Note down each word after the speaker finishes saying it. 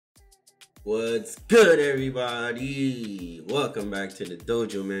What's good, everybody? Welcome back to the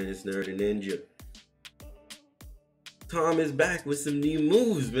dojo, man. It's Nerd and Ninja. Tom is back with some new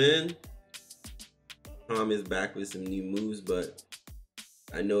moves, man. But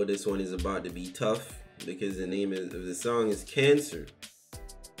I know this one is about to be tough because the name of the song is Cancer.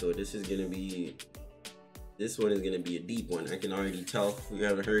 So this one is gonna be a deep one. I can already tell. If you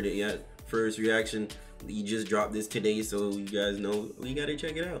haven't heard it yet, first reaction. We just dropped this today, so you guys know we gotta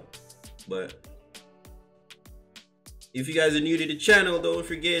check it out. But if you guys are new to the channel, don't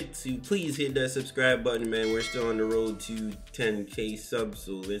forget to please hit that subscribe button, man. We're still on the road to 10K subs,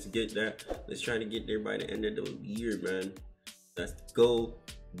 so let's get that. Let's try to get there by the end of the year, man. That's the goal.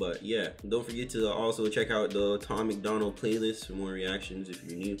 But yeah, don't forget to also check out the Tom MacDonald playlist for more reactions if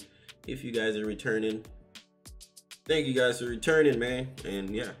you're new. If you guys are returning, thank you guys for returning, man.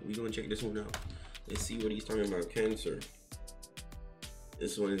 And yeah, we're gonna check this one out. Let's see what he's talking about. Cancer.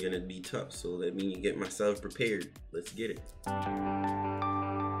 This one is gonna be tough, so let me get myself prepared. Let's get it.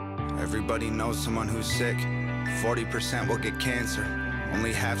 Everybody knows someone who's sick. 40% will get cancer.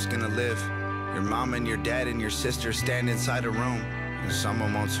 Only half's gonna live. Your mom and your dad and your sister stand inside a room, and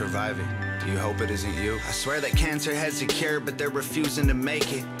someone won't survive it. Do you hope it isn't you? I swear that cancer has a cure, but they're refusing to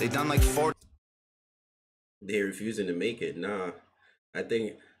make it. They done like 40. They're refusing to make it. Nah, I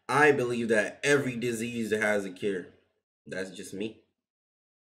believe that every disease has a cure. That's just me.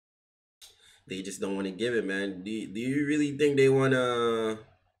 They just don't want to give it, man. Do you really think they wanna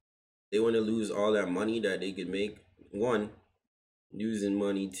lose all that money that they could make? One, losing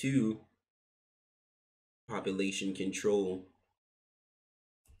money. Two, population control.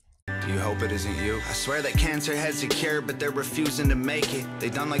 Do you hope it isn't you? I swear that cancer has a cure, but they're refusing to make it.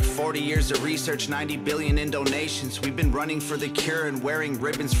 They've done like 40 years of research, 90 billion in donations. We've been running for the cure and wearing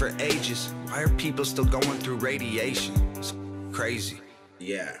ribbons for ages. Why are people still going through radiation? It's crazy.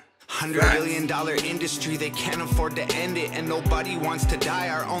 Yeah. $100 billion industry, they can't afford to end it, and nobody wants to die.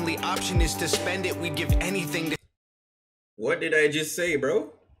 Our only option is to spend it. We'd give anything to... What did I just say,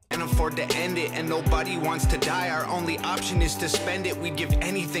 bro? Can't afford to end it, and nobody wants to die. Our only option is to spend it. We'd give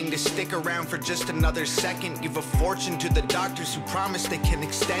anything to stick around for just another second. Give a fortune to the doctors who promise they can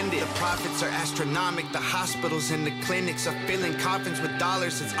extend it. The profits are astronomical. The hospitals and the clinics are filling coffins with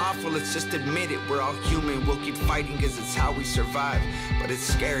dollars. It's awful, let's just admit it. We're all human, we'll keep fighting because it's how we survive. But it's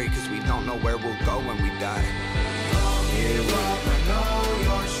scary because we don't know where we'll go when we die. Don't give up, I know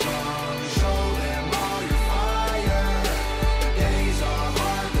you're strong. Show them all your fire. The days are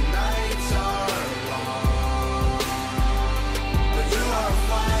hard, the nights are long. But you are a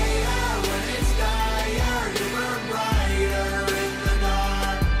fighter when it's dire. You burn brighter in the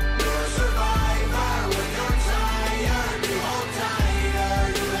dark. You're a survivor when you're tired. You hold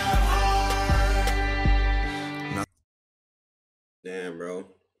tighter, you have heart. Damn, bro.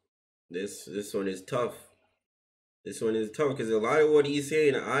 This one is tough. This one is tough because a lot of what he's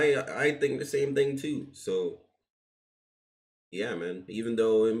saying, I think the same thing too. So yeah, man. Even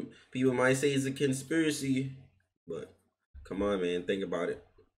though people might say it's a conspiracy, but come on, man, think about it.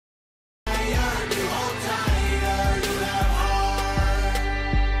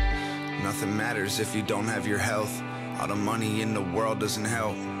 Nothing matters if you don't have your health. All the money in the world doesn't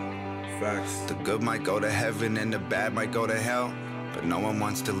help. Facts. The good might go to heaven and the bad might go to hell, but no one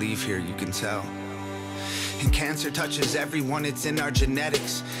wants to leave here, you can tell. And cancer touches everyone, it's in our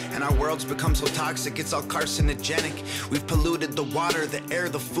genetics. And our world's become so toxic, it's all carcinogenic. We've polluted the water, the air,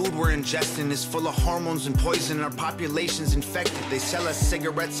 the food we're ingesting is full of hormones and poison. Our population's infected. They sell us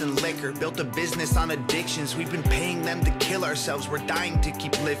cigarettes and liquor, built a business on addictions. We've been paying them to kill ourselves. We're dying to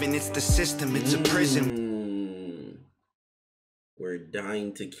keep living. It's the system, it's a prison. We're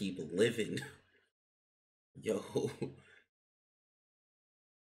dying to keep living. Yo.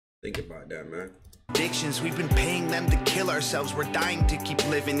 Think about that, man. Addictions, we've been paying them to kill ourselves. We're dying to keep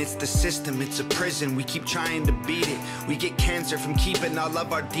living. It's the system, it's a prison. We keep trying to beat it. We get cancer from keeping all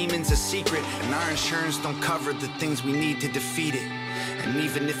of our demons a secret, and our insurance don't cover the things we need to defeat it. And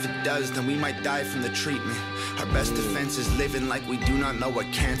even if it does, then we might die from the treatment. Our best defense is living like we do not know what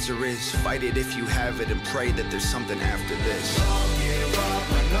cancer is. Fight it if you have it and pray that there's something after this. Don't give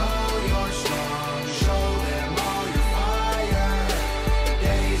up, I know you're strong. Show them all your fire. The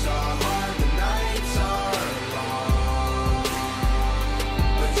days are hard, the nights are long.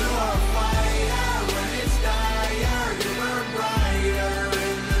 But you are a fighter when it's dire. You burn brighter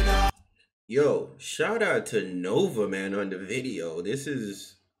in the dark. Yo, shout out to Nova, man, on the video.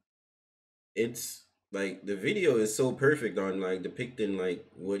 It's like the video is so perfect on like depicting like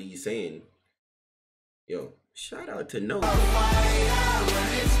what he's saying. Yo, shout out to Nova.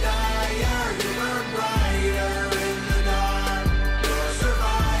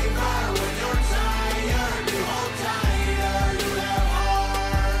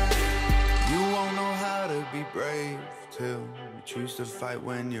 to fight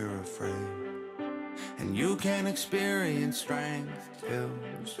when you're afraid. And you can experience strength till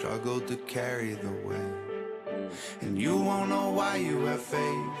you struggle to carry the weight. And you won't know why you have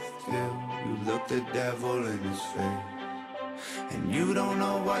faith till you look the devil in his face. And you don't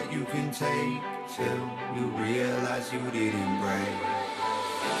know what you can take till you realize you didn't break.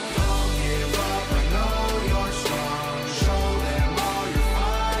 Don't give up, I know you're strong. Show them all your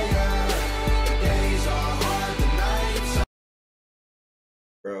fire. The days are hard, the nights are...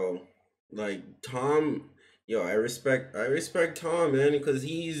 Bro, like Tom, yo, I respect Tom, man, because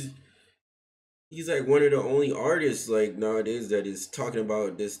he's like one of the only artists like nowadays that is talking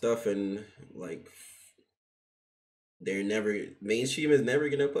about this stuff, and like mainstream is never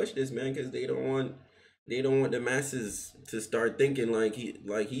gonna push this, man, because they don't want the masses to start thinking like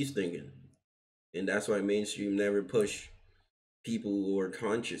he's thinking, and that's why mainstream never push people who are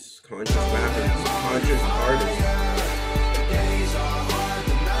conscious rappers, conscious artists. Days are hard,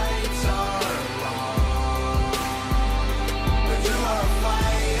 the nights are long, but you are a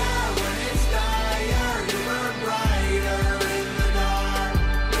fire when it's dire. You burn brighter in the dark.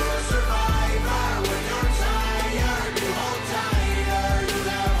 You're a survivor when you're tired. You hold tighter, you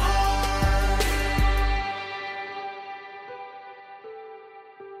have heart.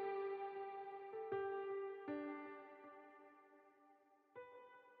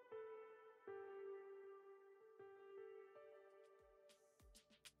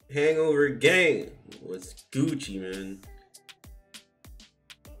 Hangover gang, what's Gucci, man?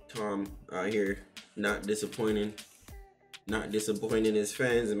 Tom out here not disappointing his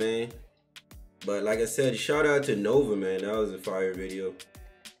fans, man. But like I said, shout out to Nova, man. That was a fire video.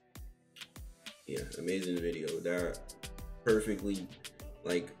 Yeah, amazing video. That perfectly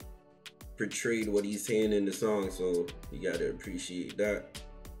like portrayed what he's saying in the song, so you gotta appreciate that.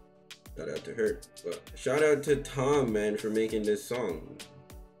 Shout out to her. But shout out to Tom, man, for making this song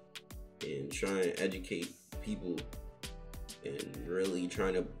and trying to educate people and really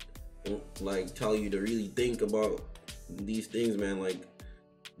trying to like tell you to really think about these things, man. Like,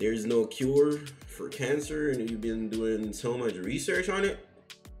 there's no cure for cancer and you've been doing so much research on it.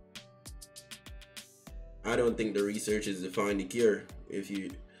 I don't think the research is to find a cure.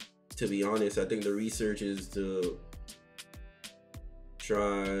 To be honest, I think the research is to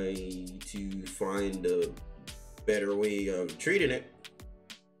try to find a better way of treating it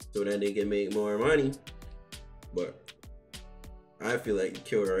so that they can make more money. But I feel like the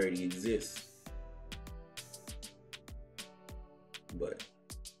cure already exists. But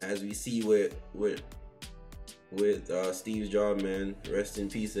as we see with Steve Jobs, man, rest in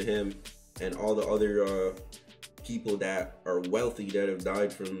peace to him, and all the other people that are wealthy that have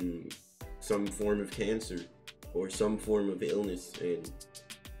died from some form of cancer or some form of illness. And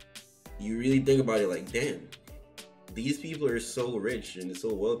you really think about it, like, damn, these people are so rich and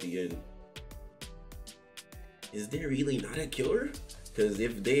so wealthy, and is there really not a cure? Because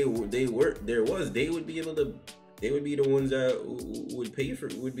if there was, they would be the ones that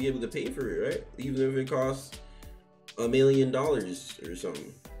would be able to pay for it, right? Even if it costs $1 million or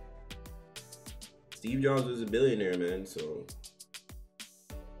something. Steve Jobs was a billionaire, man, so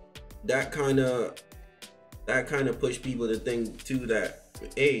that kind of pushed people to think too that,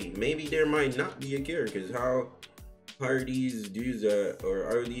 hey, maybe there might not be a cure. Because how are these dudes or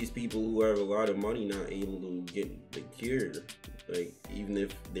are these people who have a lot of money not able to get the cure? Like, even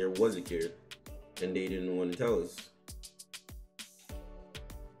if there was a cure and they didn't want to tell us.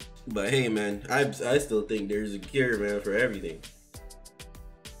 But hey, man, I still think there's a cure, man, for everything.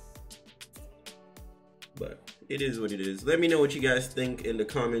 But it is what it is. Let me know what you guys think in the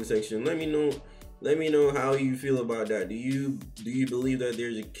comment section. Let me know how you feel about that. Do you believe that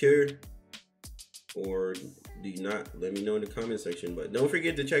there's a cure, or do you not? Let me know in the comment section. But don't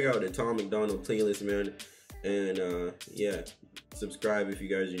forget to check out the Tom MacDonald playlist, man. And yeah, subscribe if you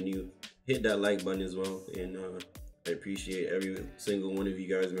guys are new. Hit that like button as well. And I appreciate every single one of you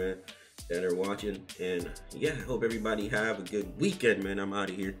guys, man, that are watching. And yeah, I hope everybody have a good weekend, man. I'm out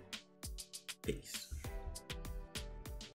of here.